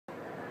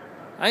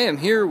I am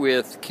here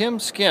with Kim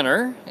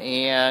Skinner,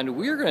 and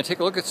we're going to take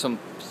a look at some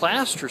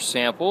plaster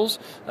samples.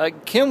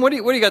 Kim, what do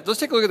you got? Let's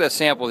take a look at that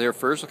sample here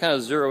first. We'll kind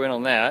of zero in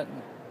on that.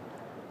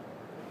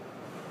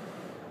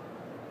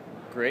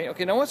 Great.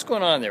 Okay, now what's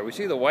going on there? We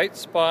see the white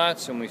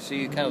spots and we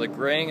see kind of the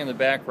graying in the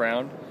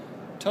background.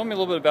 Tell me a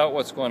little bit about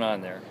what's going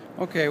on there.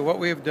 Okay, what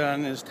we've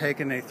done is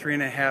taken a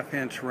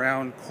 3.5-inch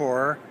round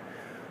core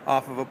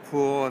off of a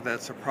pool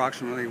that's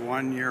approximately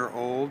 1 year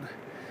old.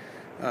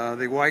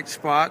 The white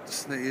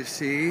spots that you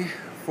see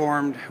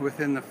formed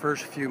within the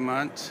first few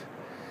months,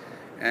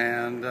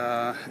 and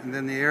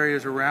then the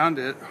areas around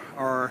it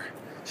are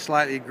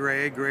slightly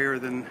grayer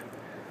than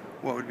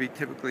what would be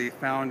typically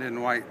found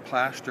in white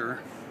plaster.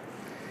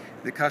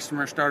 The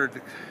customer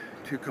started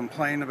to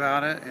complain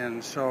about it,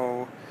 and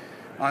so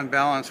On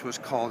Balance was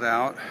called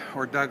out,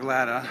 or Doug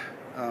Latta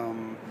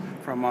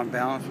from On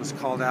Balance was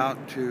called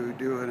out to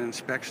do an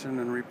inspection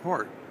and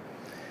report.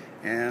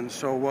 And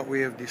so what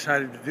we have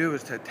decided to do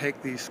is to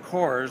take these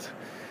cores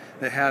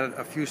that had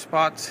a few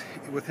spots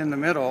within the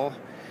middle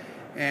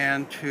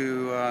and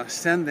to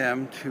send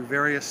them to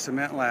various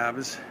cement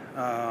labs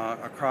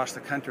across the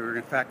country.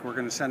 In fact, we're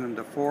going to send them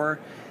to 4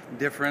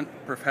 different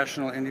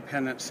professional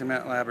independent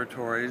cement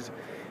laboratories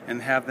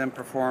and have them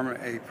perform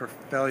a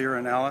failure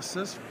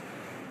analysis.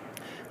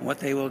 What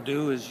they will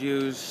do is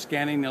use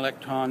scanning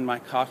electron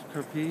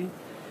microscopy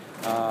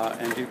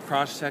and do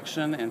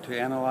cross-section and to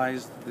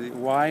analyze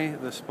why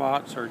the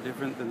spots are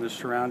different than the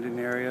surrounding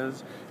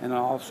areas, and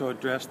also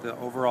address the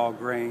overall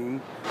grain,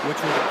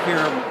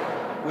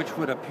 which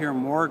would appear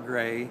more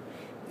gray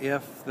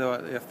if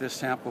this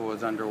sample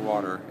was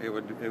underwater. It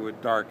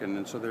would darken,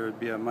 and so there would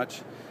be a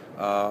much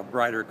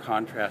brighter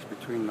contrast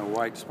between the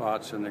white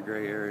spots and the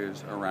gray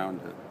areas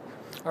around it.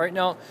 All right,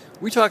 now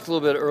we talked a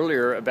little bit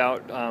earlier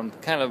about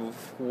kind of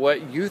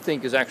what you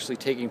think is actually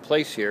taking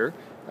place here.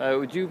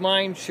 Would you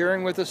mind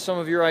sharing with us some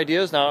of your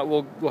ideas? Now,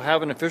 we'll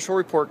have an official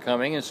report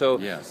coming, and so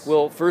yes,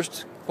 we'll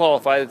first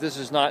qualify that this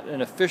is not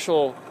an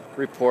official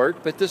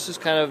report, but this is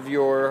kind of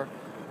your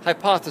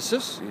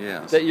hypothesis,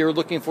 yes, that you're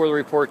looking for the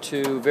report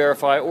to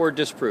verify or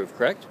disprove,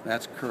 correct?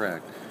 That's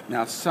correct.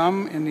 Now,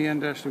 some in the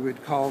industry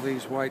would call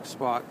these white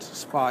spots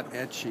spot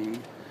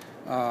etching.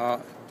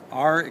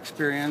 Our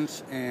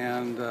experience,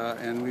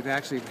 and we've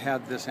actually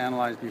had this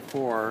analyzed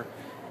before,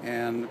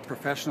 and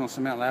professional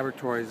cement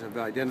laboratories have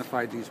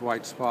identified these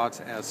white spots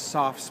as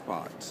soft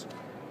spots.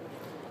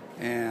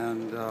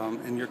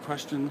 And your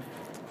question?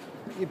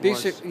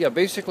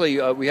 Basically,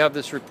 we have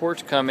this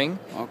report coming.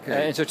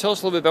 Okay. And so tell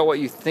us a little bit about what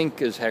you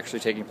think is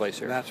actually taking place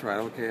here. That's right.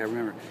 Okay, I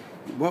remember.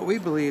 What we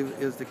believe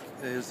is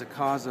the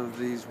cause of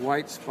these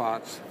white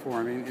spots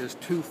forming is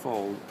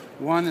twofold.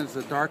 One is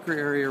the darker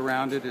area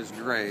around it is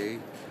gray.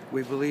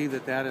 We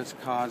believe that is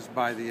caused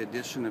by the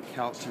addition of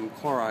calcium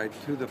chloride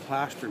to the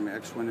plaster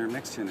mix when they're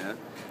mixing it,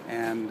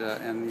 and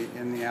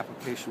in the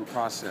application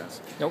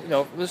process.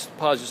 No, let's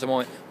pause just a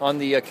moment. On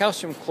the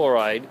calcium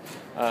chloride,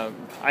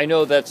 I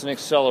know that's an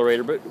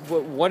accelerator, but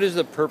what is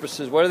the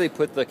purposes? Why do they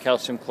put the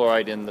calcium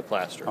chloride in the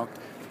plaster?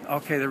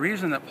 Okay, the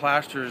reason that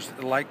plasters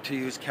like to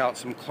use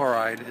calcium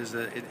chloride is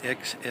that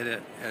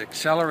it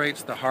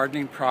accelerates the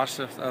hardening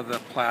process of the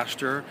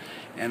plaster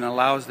and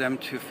allows them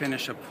to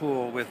finish a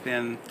pool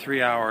within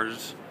 3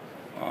 hours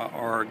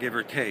or give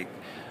or take.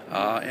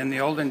 In the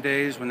olden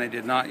days, when they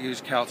did not use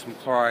calcium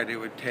chloride, it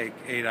would take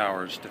 8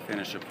 hours to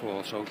finish a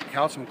pool. So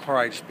calcium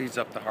chloride speeds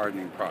up the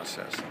hardening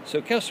process.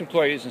 So calcium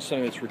chloride isn't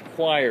something that's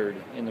required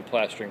in the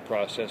plastering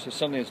process. It's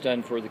something that's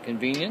done for the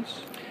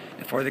convenience?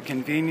 For the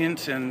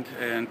convenience and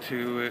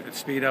to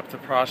speed up the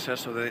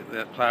process so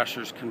that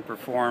plasters can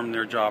perform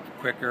their job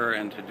quicker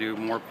and to do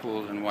more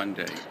pools in one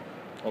day.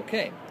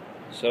 Okay,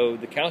 so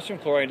the calcium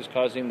chloride is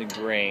causing the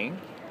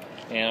graying,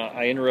 and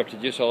I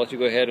interrupted you, so I'll let you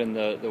go ahead and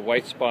the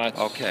white spots.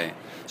 Okay,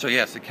 so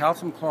yes, the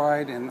calcium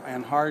chloride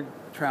and hard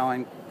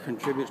troweling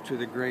contributes to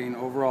the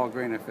overall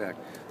grain effect.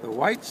 The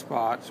white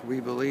spots,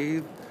 we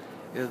believe,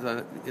 is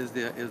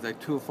a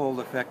twofold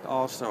effect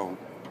also.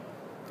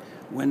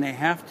 When they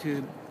have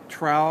to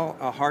trowel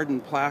a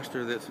hardened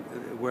plaster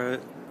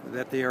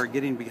that they are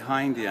getting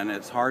behind in,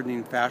 it's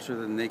hardening faster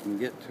than they can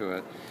get to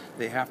it,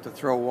 they have to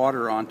throw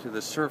water onto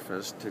the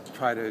surface to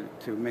try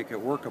to make it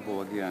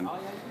workable again.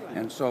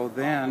 And so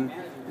then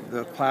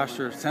the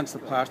plaster, since the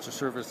plaster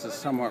surface is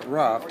somewhat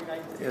rough,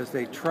 as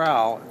they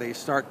trowel, they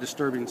start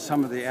disturbing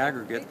some of the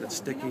aggregate that's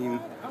sticking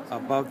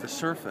above the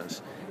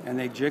surface, and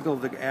they jiggle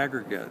the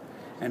aggregate.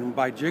 And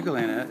by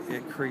jiggling it,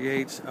 it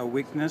creates a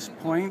weakness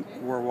point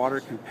where water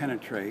can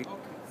penetrate.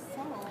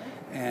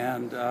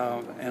 And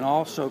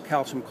also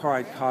calcium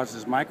chloride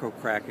causes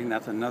microcracking.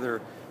 That's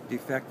another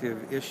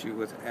defective issue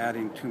with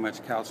adding too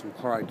much calcium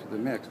chloride to the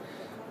mix.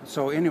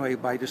 So anyway,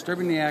 by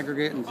disturbing the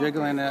aggregate and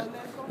jiggling it,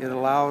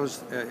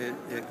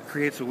 it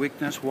creates a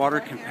weakness. Water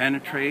can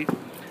penetrate.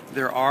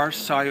 There are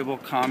soluble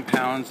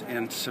compounds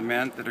in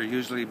cement that are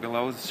usually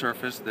below the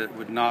surface that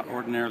would not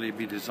ordinarily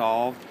be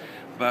dissolved,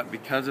 but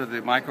because of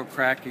the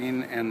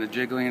microcracking and the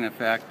jiggling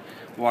effect,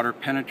 water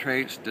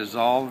penetrates,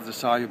 dissolves the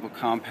soluble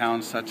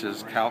compounds such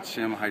as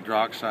calcium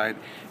hydroxide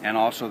and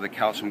also the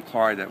calcium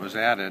chloride that was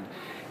added,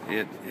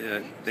 it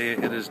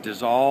is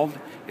dissolved,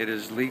 it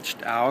is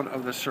leached out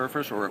of the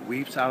surface, or it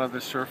weeps out of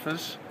the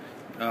surface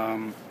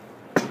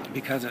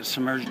because it's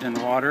submerged in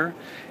water,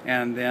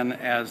 and then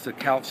as the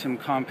calcium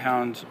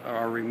compounds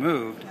are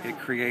removed, it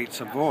creates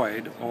a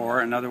void,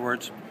 or in other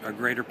words, a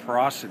greater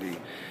porosity.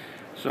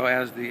 So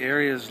as the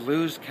areas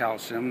lose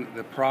calcium,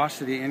 the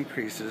porosity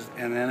increases,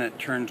 and then it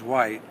turns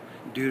white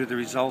due to the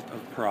result of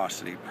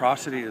porosity.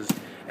 Porosity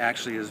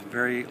is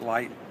very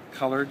light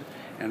colored,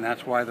 and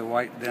that's why the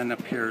white then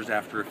appears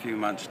after a few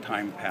months'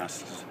 time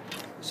passes.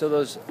 So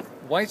those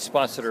white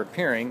spots that are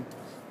appearing,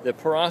 the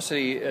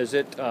porosity, is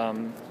it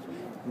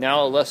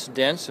now less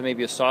dense, so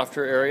maybe a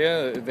softer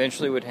area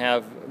eventually would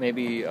have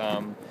maybe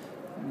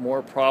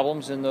more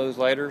problems in those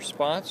lighter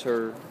spots,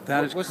 or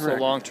what's the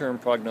long-term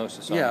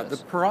prognosis on this? Yeah, the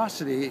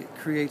porosity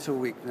creates a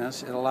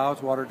weakness. It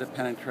allows water to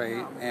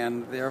penetrate,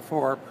 and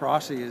therefore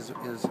porosity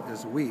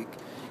is weak.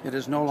 It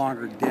is no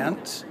longer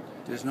dense,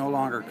 it is no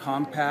longer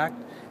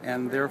compact,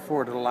 and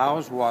therefore it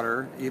allows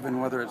water,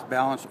 even whether it's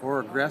balanced or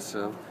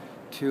aggressive,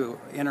 to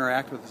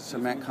interact with the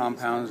cement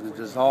compounds and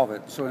dissolve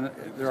it. So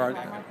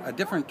a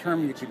different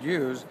term you could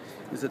use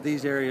is that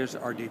these areas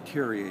are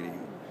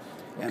deteriorating.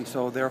 And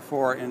so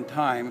therefore in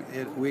time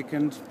it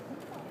weakens.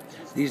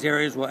 These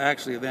areas will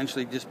actually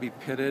eventually just be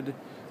pitted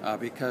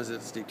because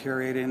it's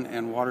deteriorating,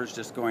 and water's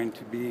just going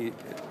to be,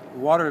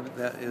 water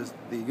that is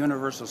the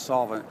universal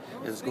solvent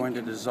is going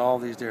to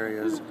dissolve these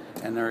areas,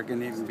 and they're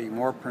going to even be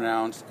more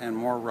pronounced and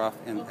more rough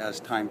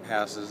as time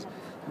passes.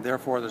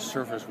 Therefore the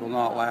surface will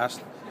not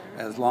last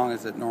as long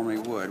as it normally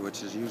would,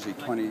 which is usually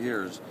 20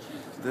 years.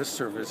 This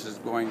surface is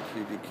going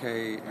to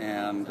decay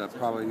and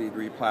probably need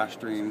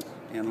replastering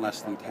in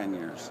less than 10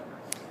 years.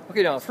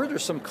 Okay, now I've heard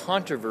there's some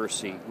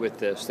controversy with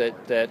this,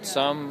 that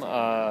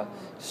some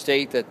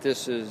state that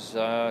this is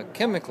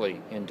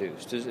chemically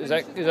induced. Is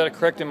that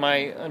correct in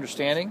my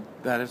understanding?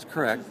 That is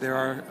correct. There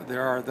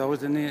are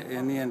those in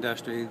the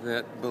industry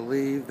that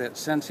believe that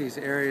since these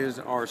areas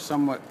are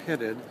somewhat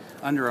pitted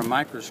under a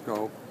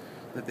microscope,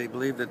 that they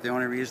believe that the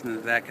only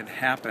reason that could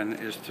happen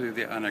is through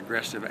an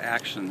aggressive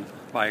action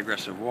by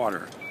aggressive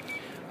water.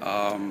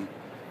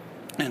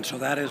 And so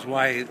that is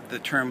why the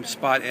term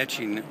spot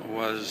etching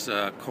was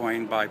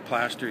coined by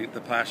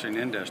the plastering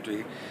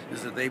industry,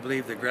 is that they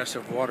believe the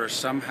aggressive water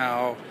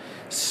somehow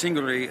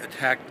singularly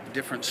attacked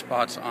different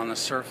spots on the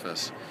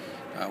surface.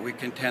 We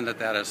contend that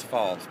that is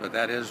false, but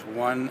that is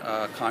one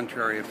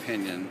contrary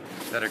opinion,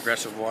 that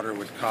aggressive water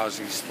would cause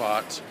these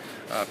spots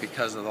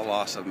because of the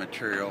loss of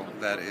material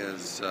that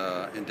is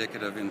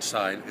indicative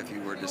inside if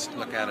you were to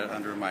look at it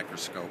under a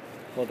microscope.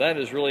 Well, that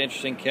is really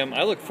interesting, Kim.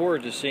 I look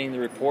forward to seeing the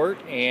report,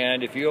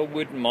 and if you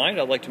wouldn't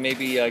mind, I'd like to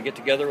maybe get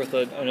together with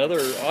another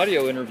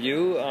audio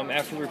interview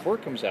after the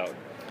report comes out.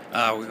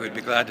 We would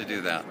be glad to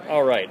do that.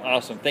 All right,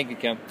 awesome. Thank you,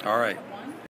 Kim. All right.